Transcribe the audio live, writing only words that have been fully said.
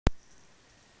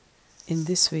In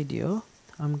this video,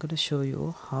 I'm going to show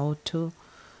you how to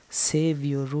save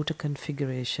your router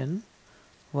configuration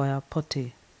via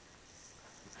Putty.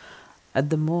 At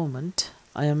the moment,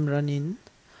 I am running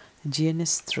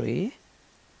GNS3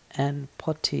 and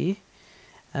Putty.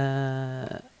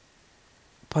 I'm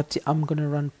going to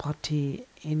run Putty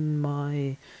in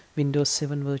my Windows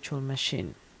 7 virtual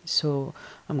machine. So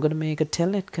I'm going to make a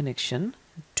telnet connection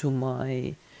to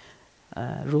my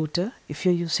router. If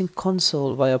you're using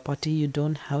console via Putty, you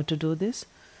don't have to do this.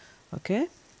 Okay,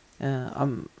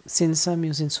 since I'm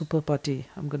using Super Putty,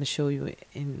 I'm going to show you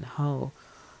in how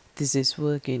this is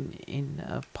working in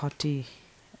Putty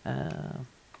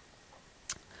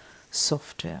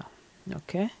software.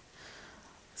 Okay,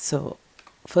 so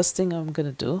first thing I'm going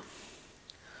to do,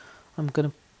 I'm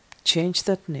going to change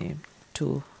that name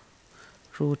to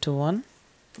router 1.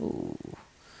 Ooh,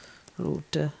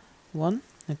 router 1.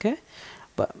 Okay,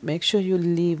 but make sure you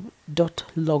leave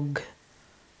 .log.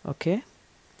 Okay,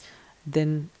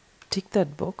 then tick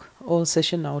that box, all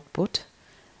session output,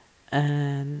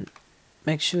 and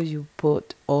make sure you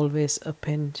put always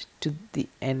append to the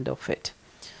end of it.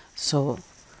 So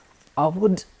I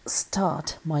would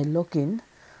start my login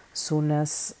soon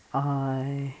as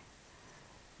I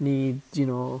need,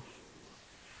 I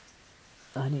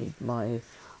need my,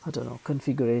 I don't know,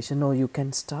 configuration, or you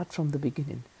can start from the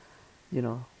beginning,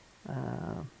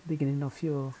 beginning of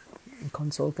your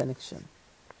console connection,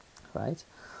 right?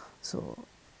 So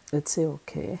let's say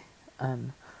okay,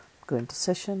 and go into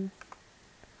session.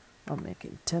 I'm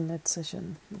making telnet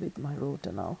session with my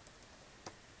router now.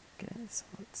 Okay, so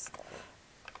let's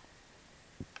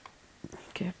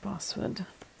password.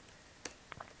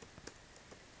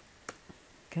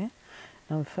 Okay,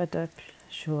 now if I type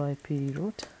show IP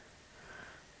route,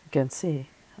 you can see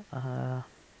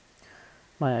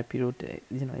my IP route,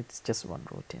 it's just one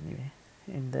route anyway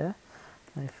in there.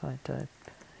 If I type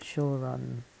show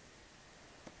run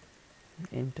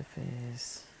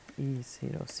interface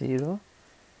E00,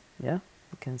 yeah,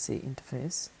 you can see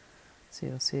interface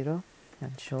 00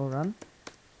 and show run.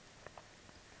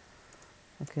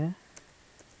 Okay,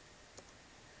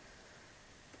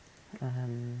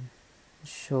 and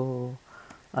show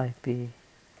IP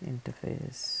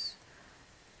interface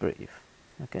brief.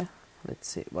 Okay, let's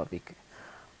see what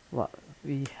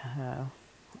we have.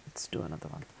 Let's do another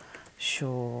one.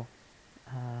 Show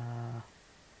I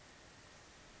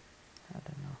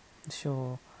don't know,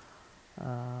 show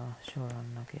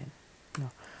run again,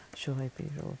 no, show IP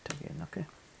route again. Okay,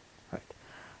 right.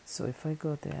 So if I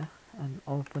go there and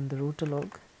open the router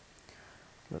log,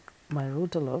 look, my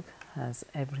router log has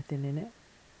everything in it.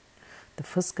 The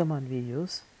first command we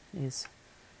use is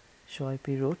show IP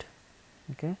route.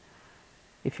 Okay,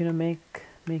 if you make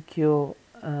your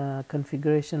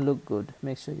configuration look good,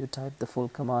 make sure you type the full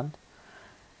command.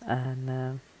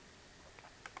 And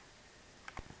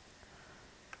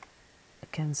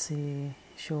can see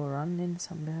show run in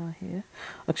somewhere here.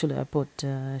 Actually, I put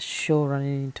show run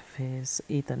in interface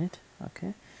Ethernet.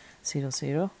 Okay,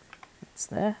 00, it's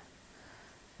there,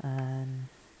 and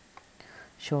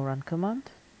show run command.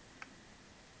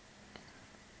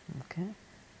 Okay,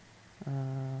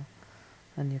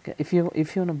 and you can, if you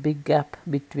want a big gap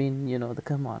between the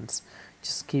commands,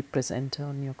 just keep press enter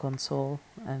on your console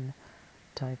and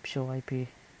type show IP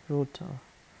route, or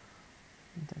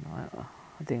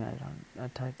I think I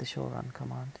type the show run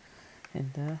command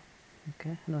in there.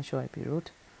 Okay, no, show IP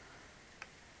route.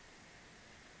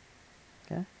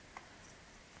 Okay,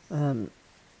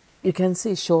 you can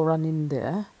see show run in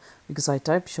there because I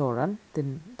typed show run,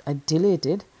 then I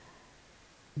deleted,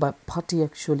 but Putty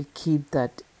actually keep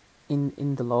that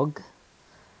in the log,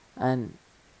 and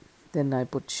then I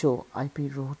put show IP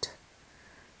route.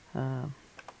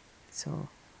 So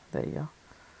there you go.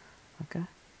 Okay,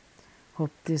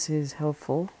 hope this is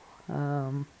helpful.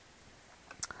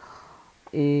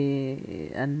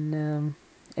 Any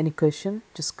question,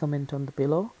 just comment on the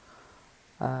below.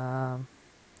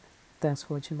 Thanks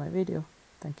for watching my video.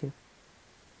 Thank you.